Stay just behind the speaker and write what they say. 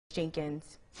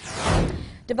Jenkins.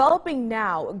 Developing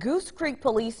now, Goose Creek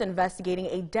police investigating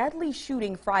a deadly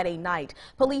shooting Friday night.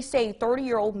 Police say a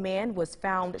 30-year-old man was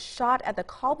found shot at the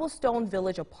Cobblestone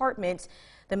Village apartments.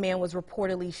 The man was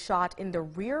reportedly shot in the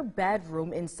rear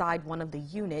bedroom inside one of the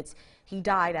units. He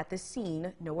died at the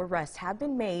scene. No arrests have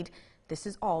been made. This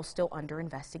is all still under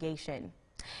investigation.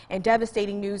 And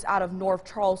devastating news out of North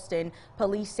Charleston.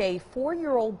 Police say a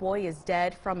 4-year-old boy is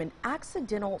dead from an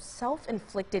accidental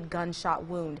self-inflicted gunshot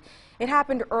wound. It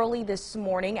happened early this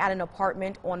morning at an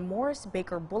apartment on Morris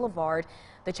Baker Boulevard.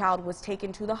 The child was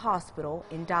taken to the hospital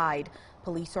and died.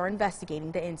 Police are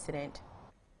investigating the incident.